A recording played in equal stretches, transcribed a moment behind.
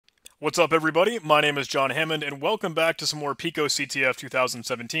What's up, everybody? My name is John Hammond, and welcome back to some more PicoCTF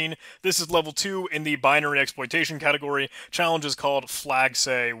 2017. This is level 2 in the binary exploitation category. Challenge is called Flag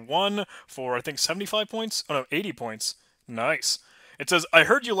Say 1 for, I think, 75 points? Oh no, 80 points. Nice. It says, I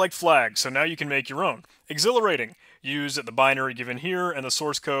heard you like flags, so now you can make your own. Exhilarating. Use the binary given here and the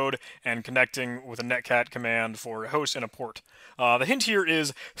source code and connecting with a netcat command for a host and a port. The hint here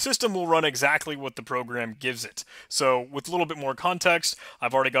is system will run exactly what the program gives it. So with a little bit more context,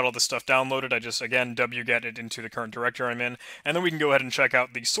 I've already got all this stuff downloaded. I just, again, wget it into the current directory I'm in, and then we can go ahead and check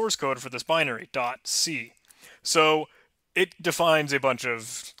out the source code for this binary, .c. So it defines a bunch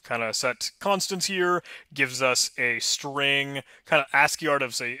of kind of set constants here, gives us a string, kind of ASCII art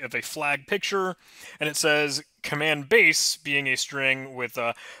of a flag picture, and it says command base being a string with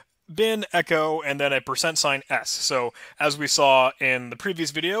a bin, echo, and then a %s. So as we saw in the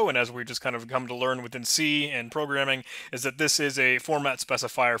previous video, and as we just kind of come to learn within C and programming, is that this is a format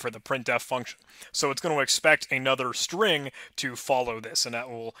specifier for the printf function. So it's going to expect another string to follow this, and that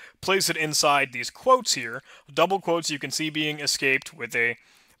will place it inside these quotes here. Double quotes you can see being escaped with a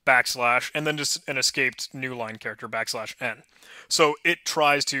backslash, and then just an escaped new line character, \n. So it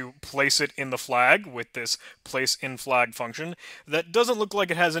tries to place it in the flag with this place in flag function that doesn't look like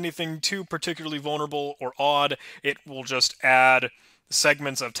it has anything too particularly vulnerable or odd. It will just add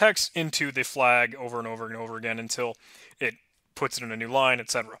segments of text into the flag over and over and over again until it puts it in a new line,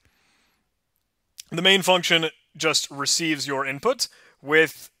 etc. The main function just receives your input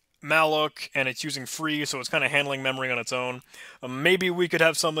with malloc, and it's using free, so it's kind of handling memory on its own. Maybe we could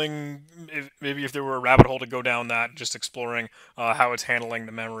have something, maybe if there were a rabbit hole to go down that, just exploring how it's handling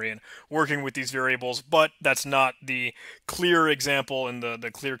the memory and working with these variables, but that's not the clear example and the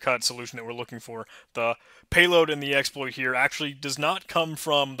clear-cut solution that we're looking for. The payload in the exploit here actually does not come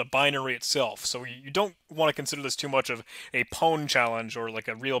from the binary itself, so you don't want to consider this too much of a pwn challenge or like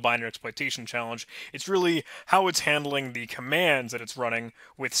a real binary exploitation challenge. It's really how it's handling the commands that it's running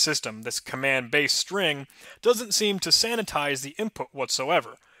with system. This command-based string doesn't seem to sanitize the input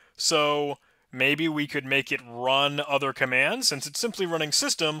whatsoever. So maybe we could make it run other commands, since it's simply running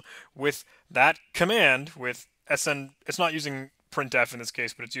system with that command with sn. It's not using printf in this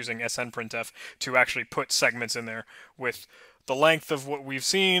case, but it's using snprintf to actually put segments in there with the length of what we've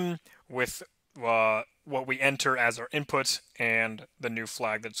seen, with what we enter as our input, and the new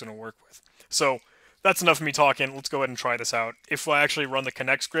flag that's going to work with. So that's enough of me talking. Let's go ahead and try this out. If I actually run the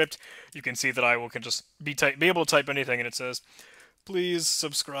connect script, you can see that I can just be able to type anything, and it says, please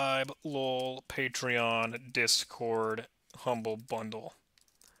subscribe, lol, Patreon, Discord, Humble Bundle,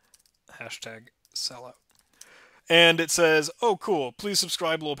 #sellout. And it says, oh cool, please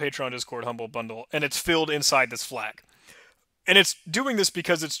subscribe, lol, Patreon, Discord, Humble Bundle, and it's filled inside this flag. And it's doing this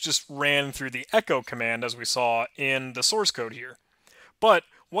because it's just ran through the echo command, as we saw in the source code here. But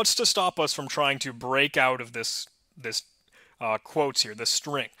what's to stop us from trying to break out of this quotes here, this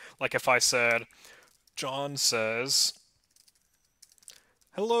string? Like if I said, John says,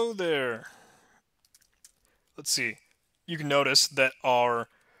 hello there. Let's see. You can notice that our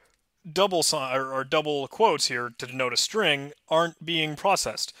double quotes here to denote a string aren't being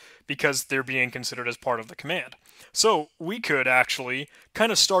processed because they're being considered as part of the command. So we could actually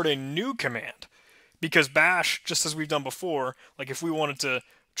kind of start a new command, because bash, just as we've done before, like if we wanted to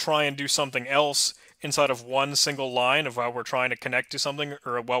try and do something else inside of one single line of while we're trying to connect to something,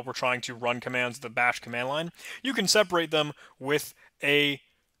 or while we're trying to run commands the bash command line, you can separate them with a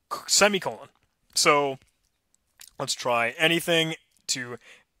semicolon. So let's try anything to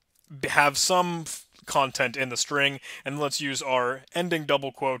have some content in the string, and let's use our ending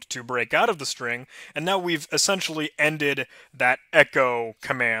double quote to break out of the string, and now we've essentially ended that echo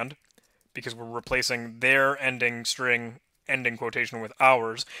command, because we're replacing their ending string ending quotation with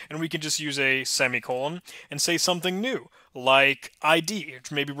ours, and we can just use a semicolon and say something new, like ID,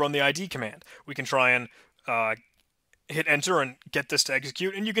 maybe run the ID command. We can try and hit enter and get this to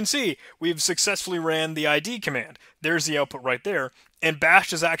execute, and you can see we've successfully ran the ID command. There's the output right there, and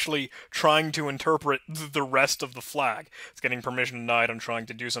bash is actually trying to interpret the rest of the flag. It's getting permission denied on trying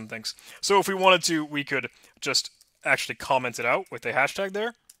to do some things. So if we wanted to, we could just actually comment it out with a hashtag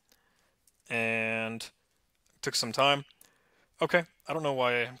there, and took some time. Okay, I don't know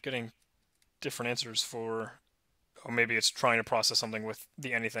why I'm getting different answers for, oh, maybe it's trying to process something with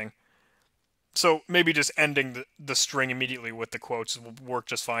the anything. So maybe just ending the string immediately with the quotes will work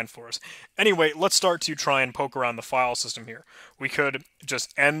just fine for us. Anyway, let's start to try and poke around the file system here. We could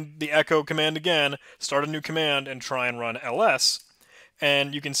just end the echo command again, start a new command, and try and run ls.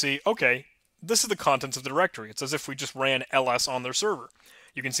 And you can see, okay, this is the contents of the directory. It's as if we just ran ls on their server.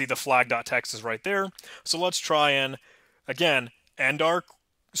 You can see the flag.txt is right there. So let's try and, again, end our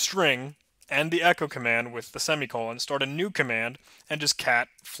string and the echo command with the semicolon, start a new command, and just cat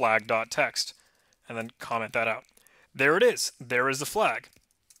flag.text, and then comment that out. There it is. There is the flag.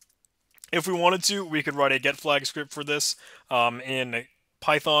 If we wanted to, we could write a get flag script for this in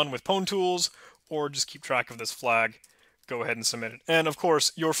Python with pwn tools, or just keep track of this flag. Go ahead and submit it. And of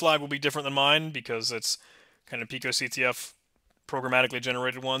course, your flag will be different than mine because it's kind of PicoCTF programmatically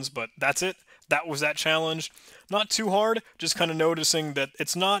generated ones, but that's it. That was that challenge. Not too hard, just kind of noticing that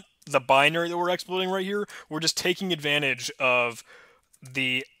it's not the binary that we're exploiting right here. We're just taking advantage of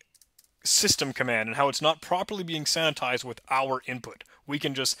the system command and how it's not properly being sanitized with our input. We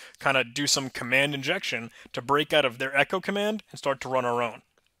can just kind of do some command injection to break out of their echo command and start to run our own.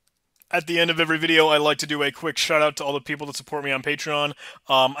 At the end of every video, I like to do a quick shout out to all the people that support me on Patreon.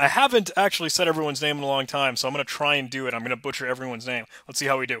 I haven't actually said everyone's name in a long time, so I'm going to try and do it. I'm going to butcher everyone's name. Let's see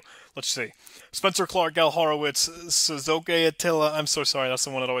how we do. Let's see. Spencer Clark, Gal Horowitz, Suzuke Attila, I'm so sorry, that's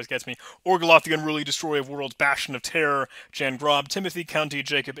the one that always gets me. Orgaloth the Unruly, Destroyer of Worlds, Bastion of Terror, Jan Grob, Timothy County,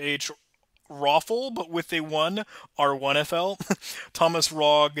 Jacob H., Raffle, but with a 1, R1FL, Thomas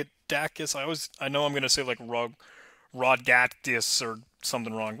Rogdakis, I know I'm going to say like Rodgatis or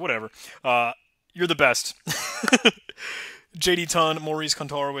something wrong, whatever. You're the best. JD Ton, Maurice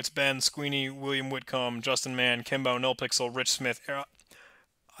Kontorowitz, Ben, Squeeny, William Whitcomb, Justin Mann, Kimbo, Nullpixel, Rich Smith,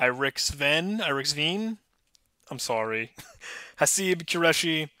 Irixveen, I'm sorry. Hasib,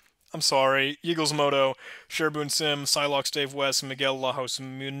 Kureshi, I'm sorry. Eagles Moto, Sherboon Sim, Silox Dave West, Miguel Lajos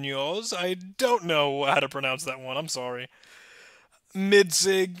Munoz. I don't know how to pronounce that one. I'm sorry.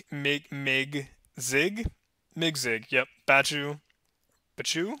 Midzig, Migzig, yep. Bachu,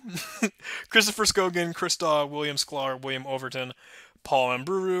 Christopher Scogan, Christa, William Sklar, William Overton, Paul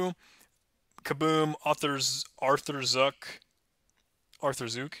Ambruru, Kaboom, Arthur Zook.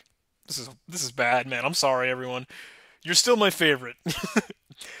 This is bad, man. I'm sorry, everyone. You're still my favorite.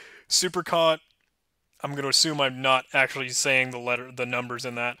 Supercot. I'm going to assume I'm not actually saying the numbers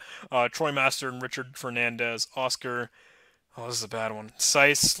in that. Troy Master and Richard Fernandez. Oscar. Oh, this is a bad one.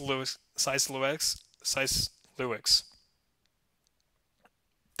 Sice Lewix.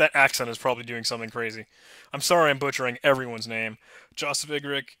 That accent is probably doing something crazy. I'm sorry I'm butchering everyone's name. Joseph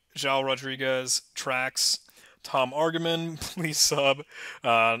Igrick, Jao Rodriguez, Trax, Tom Argaman, please sub,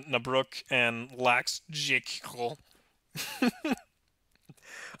 Nabrook, and Lax Jikl.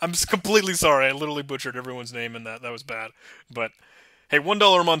 I'm just completely sorry. I literally butchered everyone's name in that. That was bad. But hey,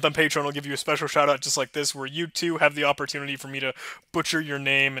 $1 a month on Patreon will give you a special shout out just like this, where you too have the opportunity for me to butcher your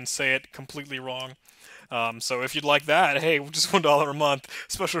name and say it completely wrong. So if you'd like that, hey, just $1 a month,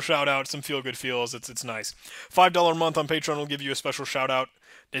 special shout out, some feel good feels. It's nice. $5 a month on Patreon will give you a special shout out.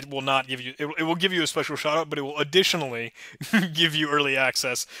 It will not give you. It will give you a special shout out, but it will additionally give you early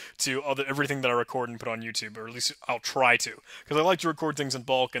access to everything that I record and put on YouTube, or at least I'll try to, because I like to record things in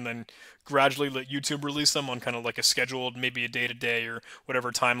bulk and then gradually let YouTube release them on kind of like a scheduled, maybe a day-to-day or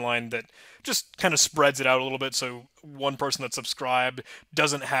whatever timeline that just kind of spreads it out a little bit, so one person that's subscribed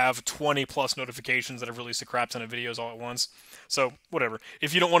doesn't have 20 plus notifications that have released a crap ton of videos all at once. So whatever.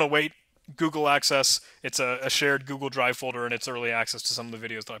 If you don't want to wait, Google Access, it's a shared Google Drive folder, and it's early access to some of the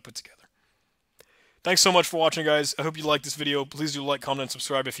videos that I put together. Thanks so much for watching, guys. I hope you liked this video. Please do like, comment, and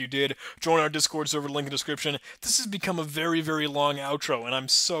subscribe if you did. Join our Discord server, link in the description. This has become a very, very long outro, and I'm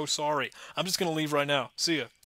so sorry. I'm just going to leave right now. See ya.